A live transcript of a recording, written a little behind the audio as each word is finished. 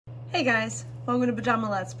Hey guys, welcome to Pajama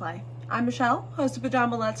Let's Play. I'm Michelle, host of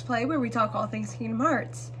Pajama Let's Play, where we talk all things Kingdom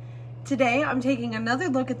Hearts. Today, I'm taking another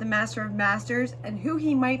look at the Master of Masters and who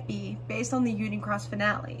he might be based on the Union Cross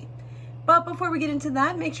finale. But before we get into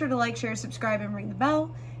that, make sure to like, share, subscribe, and ring the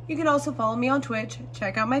bell. You can also follow me on Twitch,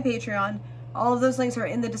 check out my Patreon. All of those links are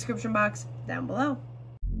in the description box down below.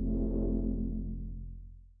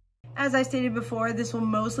 As I stated before, this will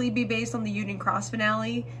mostly be based on the Union Cross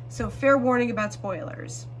finale, so fair warning about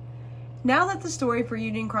spoilers. Now that the story for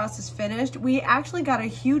Union Cross is finished, we actually got a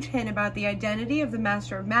huge hint about the identity of the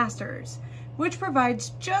Master of Masters, which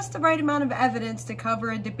provides just the right amount of evidence to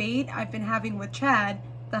cover a debate I've been having with Chad,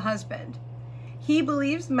 the husband. He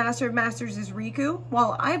believes the Master of Masters is Riku,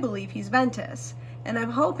 while I believe he's Ventus, and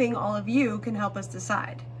I'm hoping all of you can help us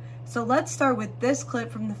decide. So let's start with this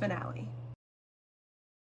clip from the finale.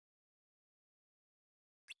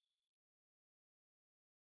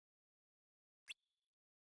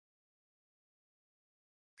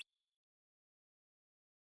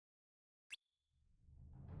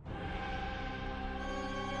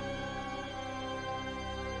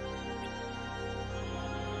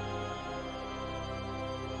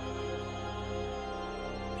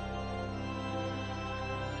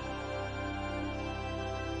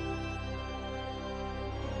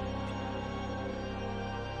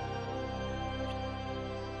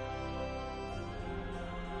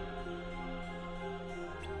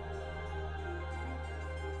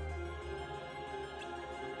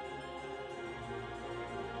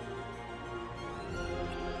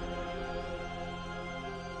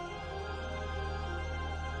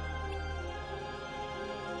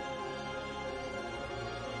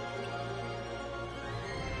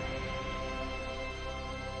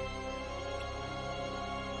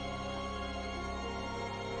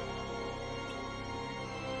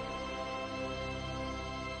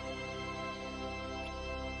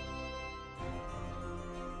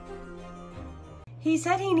 He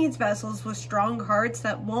said he needs vessels with strong hearts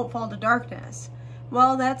that won't fall to darkness.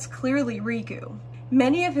 Well, that's clearly Riku.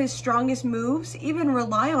 Many of his strongest moves even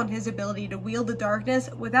rely on his ability to wield the darkness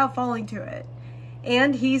without falling to it.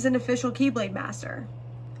 And he's an official Keyblade Master.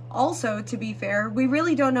 Also, to be fair, we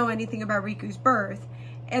really don't know anything about Riku's birth,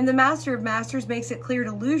 and the Master of Masters makes it clear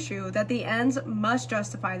to Luxu that the ends must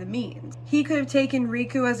justify the means. He could have taken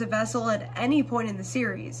Riku as a vessel at any point in the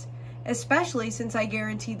series, especially since I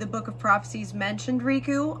guarantee the Book of Prophecies mentioned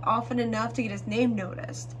Riku often enough to get his name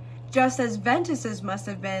noticed, just as Ventus's must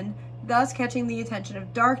have been, thus catching the attention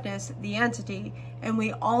of Darkness, the entity, and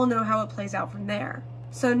we all know how it plays out from there.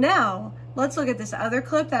 So now, let's look at this other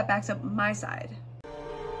clip that backs up my side.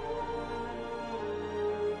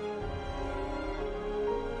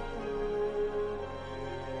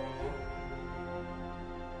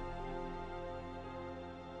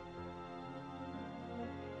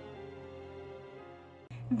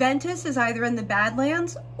 Ventus is either in the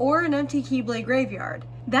Badlands or an empty Keyblade graveyard.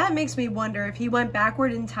 That makes me wonder if he went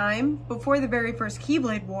backward in time before the very first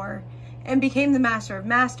Keyblade War and became the Master of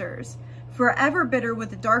Masters, forever bitter with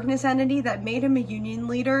the darkness entity that made him a Union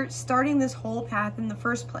leader, starting this whole path in the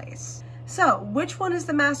first place. So, which one is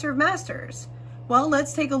the Master of Masters? Well,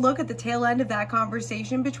 let's take a look at the tail end of that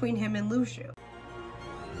conversation between him and Luxu.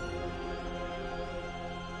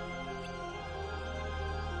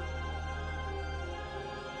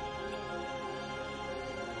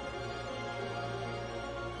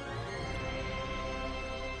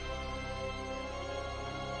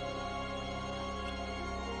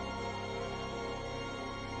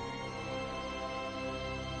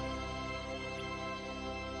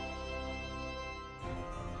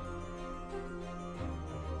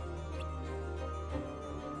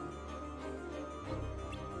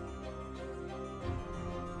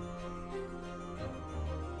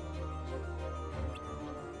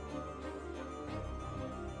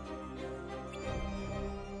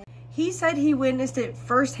 He said he witnessed it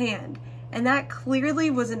firsthand, and that clearly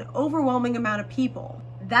was an overwhelming amount of people.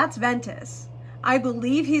 That's Ventus. I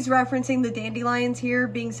believe he's referencing the dandelions here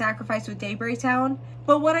being sacrificed with Daybreak Town,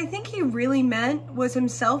 but what I think he really meant was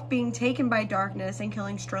himself being taken by darkness and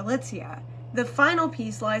killing Strelitzia. The final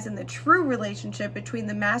piece lies in the true relationship between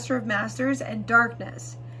the Master of Masters and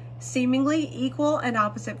darkness, seemingly equal and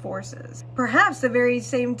opposite forces. Perhaps the very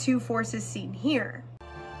same two forces seen here.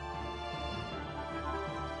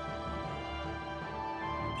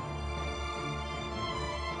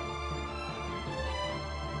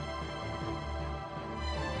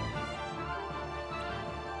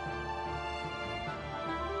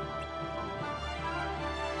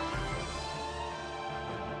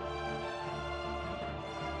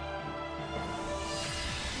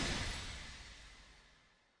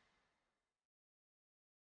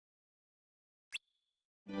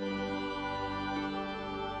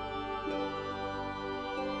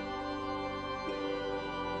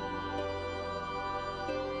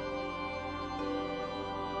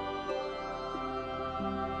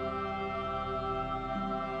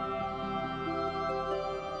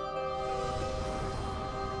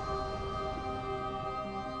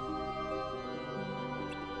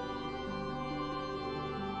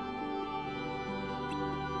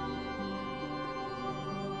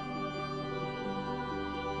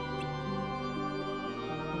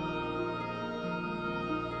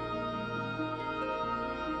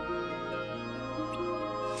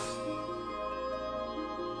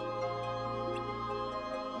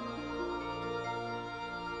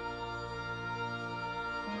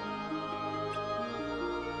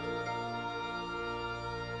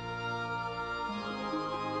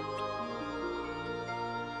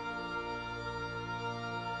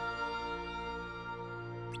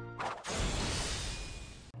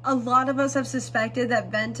 A lot of us have suspected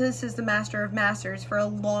that Ventus is the Master of Masters for a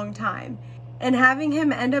long time, and having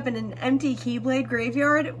him end up in an empty Keyblade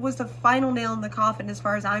graveyard was the final nail in the coffin as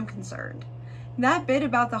far as I'm concerned. That bit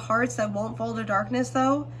about the hearts that won't fall to darkness,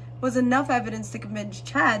 though, was enough evidence to convince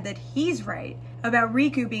Chad that he's right about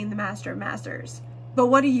Riku being the Master of Masters. But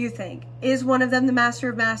what do you think? Is one of them the Master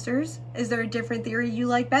of Masters? Is there a different theory you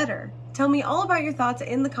like better? Tell me all about your thoughts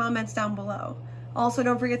in the comments down below. Also,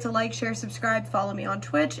 don't forget to like, share, subscribe, follow me on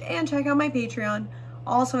Twitch, and check out my Patreon,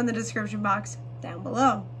 also in the description box down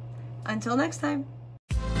below. Until next time.